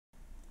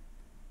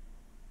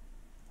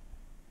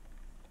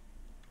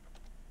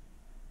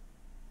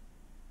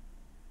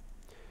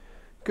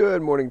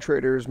Good morning,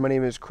 traders. My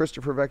name is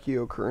Christopher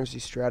Vecchio, currency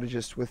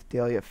strategist with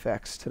Daily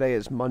FX. Today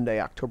is Monday,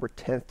 October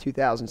 10th,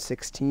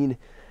 2016.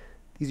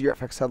 These are your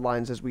FX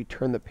headlines as we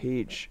turn the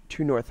page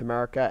to North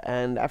America.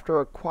 And after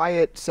a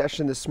quiet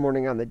session this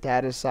morning on the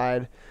data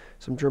side,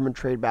 some German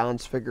trade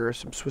balance figures,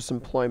 some Swiss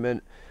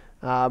employment,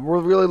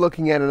 we're really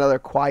looking at another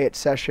quiet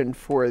session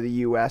for the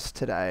U.S.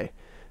 today.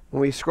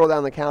 When we scroll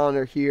down the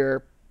calendar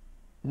here,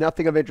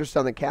 nothing of interest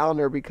on the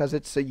calendar because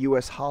it's a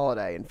U.S.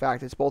 holiday. In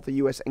fact, it's both a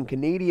U.S. and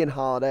Canadian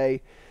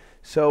holiday,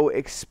 so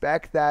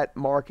expect that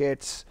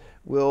markets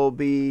will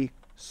be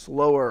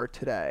slower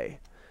today.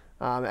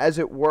 As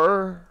it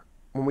were,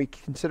 when we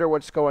consider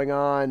what's going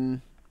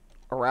on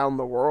around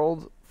the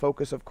world,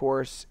 focus, of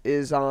course,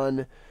 is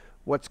on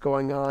what's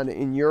going on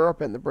in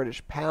Europe and the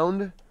British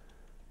pound.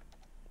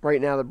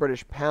 Right now, the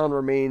British pound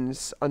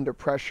remains under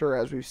pressure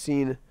as we've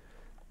seen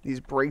these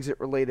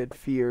Brexit-related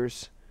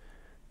fears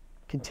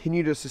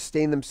continue to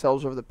sustain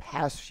themselves over the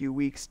past few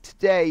weeks.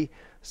 Today,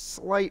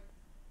 slight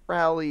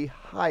rally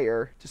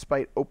higher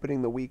despite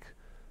opening the week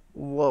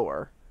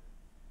lower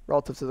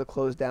relative to the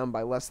close, down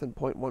by less than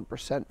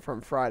 0.1%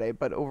 from Friday,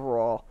 but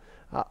overall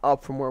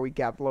up from where we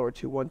gapped lower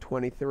to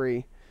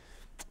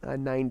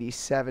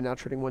 123.97, now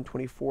trading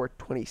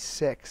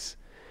 124.26.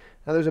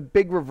 Now there's a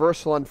big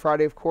reversal on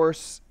Friday, of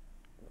course.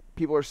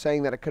 People are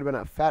saying that it could have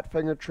been a fat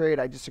finger trade.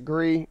 I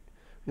disagree. You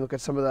look at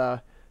some of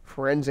the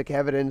forensic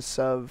evidence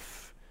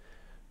of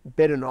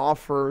bid and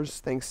offers,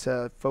 thanks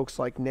to folks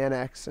like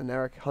Nanex and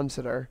Eric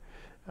Hunseter,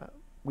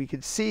 we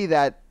could see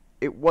that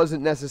it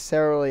wasn't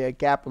necessarily a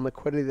gap in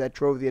liquidity that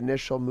drove the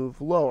initial move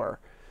lower.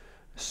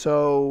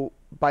 So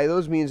by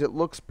those means, it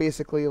looks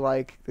basically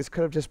like this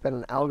could have just been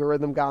an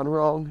algorithm gone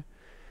wrong.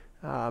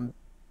 From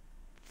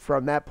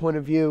that point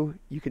of view,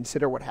 you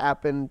consider what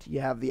happened.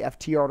 You have the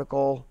FT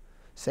article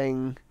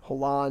saying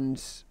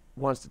Holland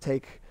wants to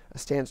take a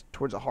stance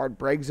towards a hard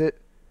Brexit,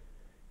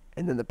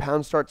 and then the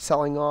pound starts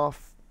selling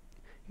off.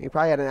 You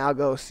probably had an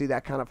algo see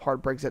that kind of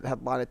hard Brexit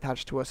headline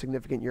attached to a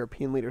significant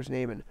European leader's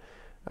name, and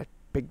a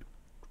big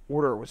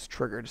order was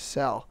triggered to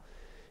sell.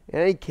 In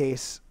any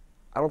case,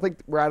 I don't think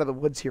we're out of the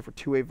woods here for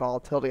two-way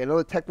volatility. I know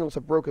the technicals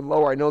have broken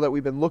lower. I know that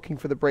we've been looking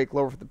for the break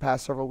lower for the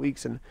past several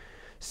weeks, and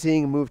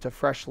seeing a move to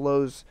fresh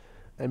lows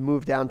and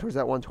move down towards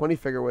that 120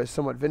 figure was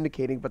somewhat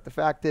vindicating. But the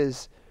fact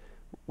is,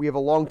 we have a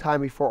long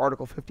time before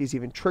Article 50 is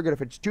even triggered.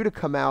 If it's due to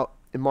come out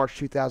in March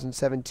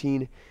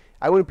 2017,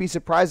 I wouldn't be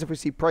surprised if we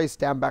see price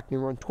down back near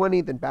 120,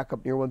 then back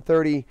up near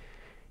 130.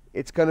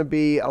 It's going to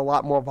be a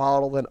lot more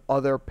volatile than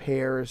other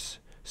pairs,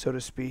 so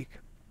to speak.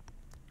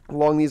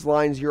 Along these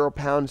lines, Euro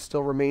Pound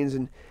still remains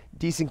in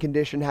decent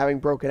condition, having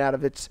broken out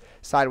of its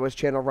sideways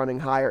channel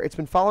running higher. It's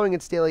been following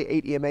its daily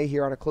 8 EMA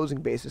here on a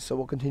closing basis, so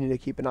we'll continue to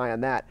keep an eye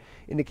on that.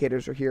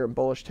 Indicators are here in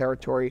bullish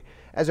territory.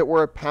 As it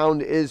were,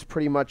 Pound is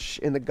pretty much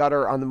in the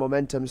gutter on the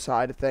momentum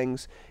side of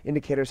things.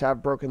 Indicators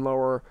have broken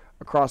lower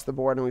across the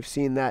board, and we've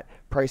seen that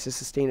prices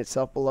sustain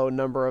itself below a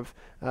number of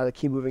the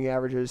key moving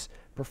averages.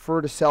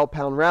 Prefer to sell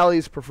Pound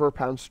rallies, prefer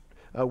Pound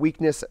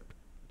weakness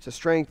to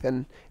strength,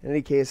 and in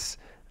any case,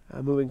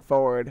 moving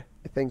forward,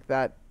 I think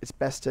that it's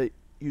best to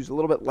use a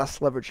little bit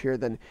less leverage here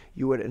than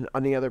you would in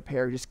any other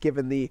pair, just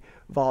given the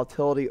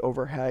volatility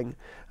overhang.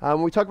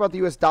 When we talk about the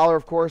U.S. dollar,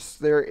 of course,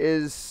 there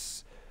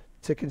is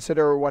to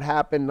consider what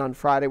happened on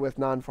Friday with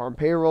non-farm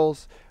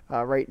payrolls.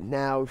 Right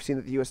now, we've seen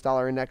that the U.S.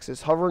 dollar index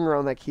is hovering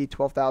around that key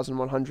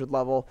 12,100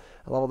 level,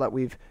 a level that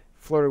we've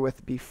flirted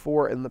with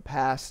before in the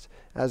past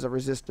as a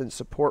resistance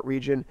support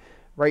region.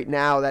 Right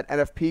now, that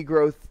NFP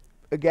growth,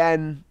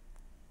 again,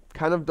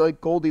 kind of like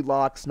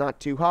Goldilocks, not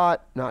too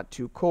hot, not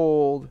too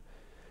cold.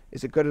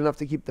 Is it good enough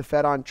to keep the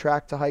Fed on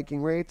track to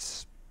hiking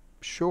rates?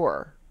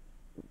 Sure.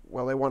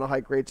 Well, they want to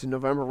hike rates in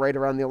November right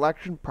around the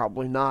election?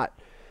 Probably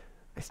not.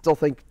 I still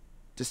think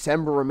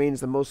December remains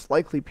the most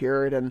likely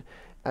period, and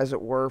as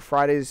it were,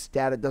 Friday's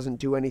data doesn't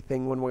do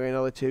anything one way or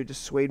another to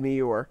dissuade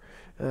me or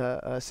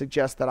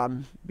suggest that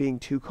I'm being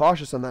too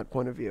cautious on that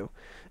point of view.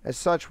 As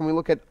such, when we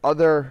look at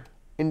other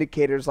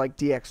indicators like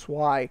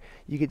DXY,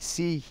 you could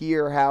see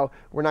here how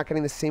we're not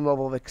getting the same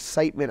level of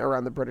excitement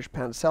around the British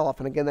pound sell-off.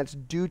 And again, that's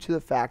due to the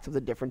fact of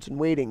the difference in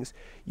weightings.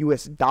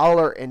 US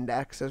dollar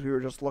index, as we were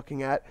just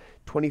looking at,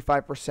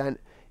 25%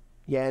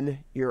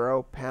 yen,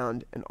 euro,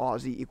 pound, and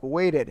Aussie equal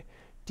weighted.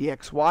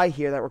 DXY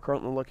here that we're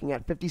currently looking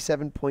at,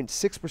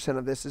 57.6%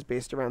 of this is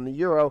based around the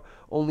euro,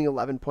 only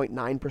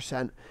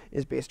 11.9%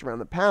 is based around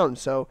the pound.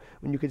 So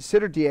when you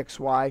consider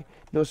DXY,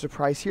 no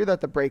surprise here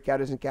that the breakout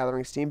isn't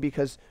gathering steam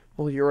because,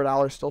 well, the euro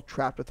dollar is still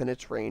trapped within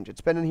its range.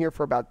 It's been in here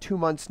for about 2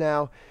 months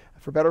now,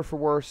 for better or for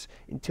worse,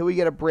 until we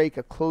get a break,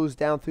 a close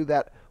down through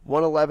that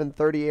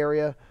 111.30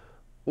 area,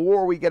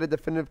 or we get a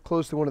definitive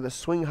close to one of the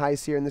swing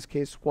highs here, in this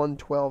case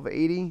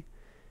 112.80.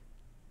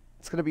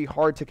 It's going to be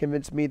hard to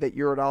convince me that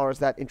euro dollar is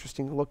that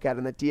interesting to look at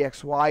and that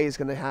DXY is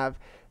going to have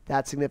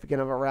that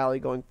significant of a rally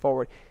going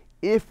forward.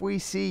 If we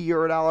see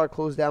euro dollar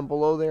close down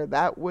below there,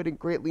 that would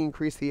greatly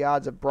increase the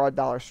odds of broad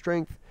dollar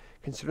strength,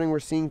 considering we're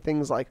seeing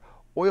things like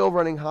oil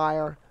running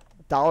higher,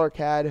 dollar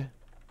CAD,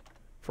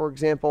 for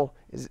example,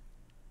 is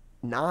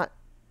not.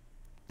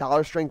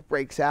 Dollar strength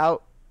breaks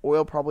out,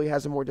 oil probably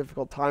has a more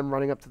difficult time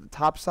running up to the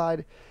top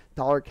side.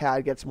 Dollar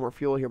CAD gets more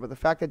fuel here, but the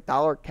fact that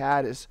dollar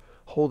CAD is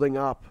holding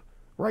up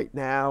right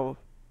now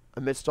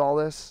amidst all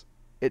this,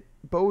 it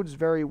bodes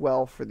very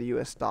well for the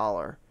US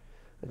dollar.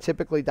 And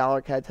typically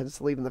dollar CAD tends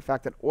to lead in the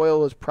fact that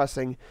oil is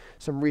pressing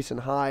some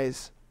recent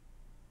highs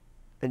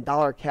and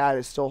dollar CAD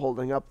is still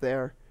holding up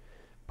there.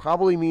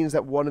 Probably means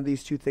that one of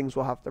these two things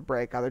will have to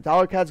break. Either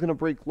dollar CAD is going to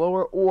break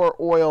lower or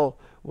oil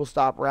will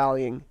stop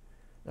rallying.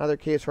 In either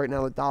case, right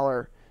now the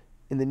dollar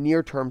in the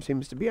near term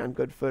seems to be on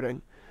good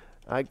footing.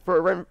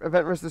 For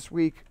event risk this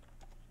week,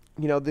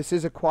 this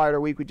is a quieter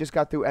week. We just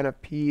got through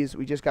NFPs.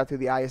 We just got through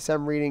the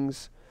ISM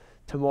readings.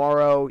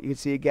 Tomorrow, you can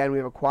see again, we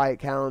have a quiet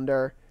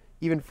calendar.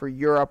 Even for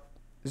Europe,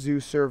 zoo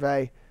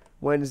survey.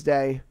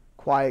 Wednesday,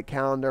 quiet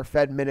calendar.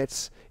 Fed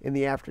minutes in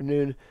the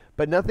afternoon.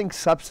 But nothing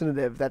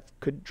substantive that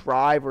could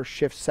drive or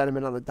shift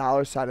sentiment on the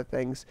dollar side of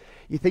things.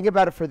 You think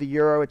about it for the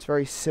euro, it's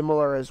very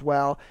similar as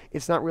well.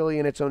 It's not really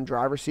in its own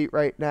driver's seat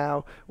right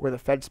now, where the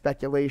Fed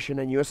speculation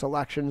and U.S.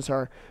 elections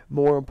are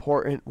more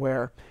important,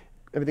 where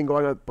everything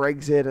going on with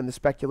Brexit and the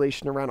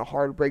speculation around a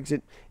hard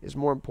Brexit is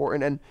more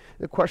important. And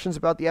the questions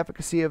about the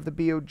efficacy of the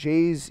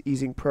BOJ's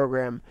easing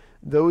program,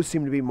 those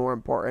seem to be more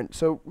important.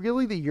 So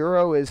really the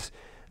euro is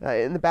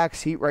in the back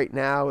seat right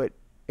now. It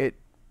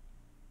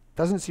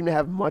doesn't seem to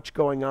have much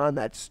going on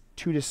that's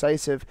too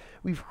decisive.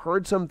 We've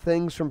heard some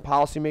things from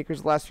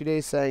policymakers the last few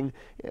days saying,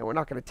 we're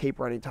not going to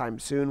taper anytime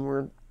soon.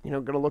 We're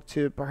going to look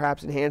to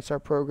perhaps enhance our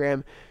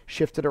program,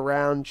 shift it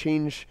around,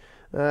 change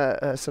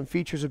some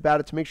features about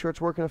it to make sure it's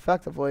working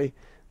effectively.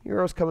 The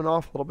euro's coming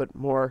off a little bit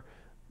more,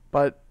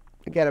 but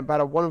again,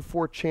 about a 1 in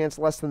 4 chance,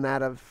 less than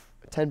that, of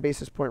a 10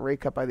 basis point rate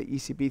cut by the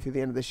ECB through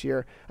the end of this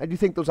year. I do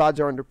think those odds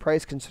are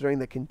underpriced considering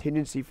the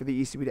contingency for the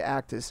ECB to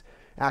act as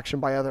action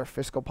by other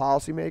fiscal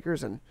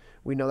policymakers, and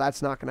we know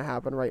that's not going to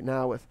happen right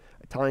now with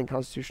Italian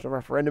constitutional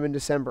referendum in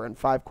December and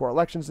 5 core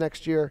elections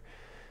next year.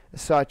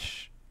 As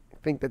such, I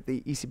think that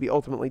the ECB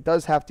ultimately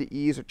does have to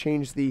ease or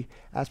change the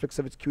aspects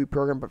of its QE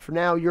program, but for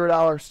now,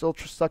 euro-dollar still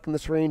stuck in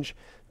this range.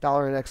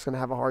 Dollar index is going to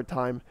have a hard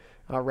time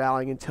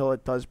rallying until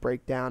it does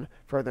break down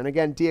further. And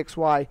again,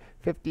 DXY,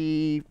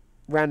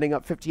 rounding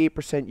up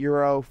 58%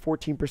 euro,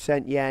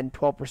 14% yen,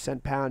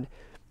 12% pound,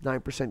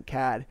 9%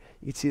 CAD.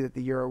 You can see that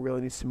the euro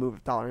really needs to move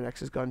if dollar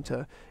index is going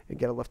to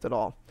get a lift at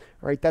all.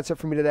 All right, that's it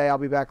for me today. I'll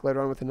be back later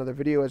on with another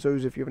video. As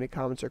always, if you have any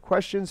comments or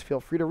questions,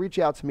 feel free to reach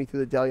out to me through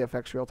the Daily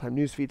FX Real-Time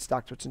Newsfeed,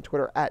 Stock Tweets, and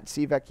Twitter at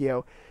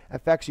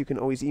CVecchioFX. You can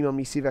always email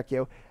me,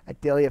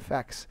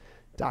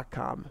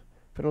 cvecchio@dailyfx.com.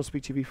 If I don't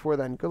speak to you before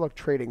then, good luck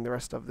trading the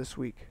rest of this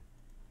week.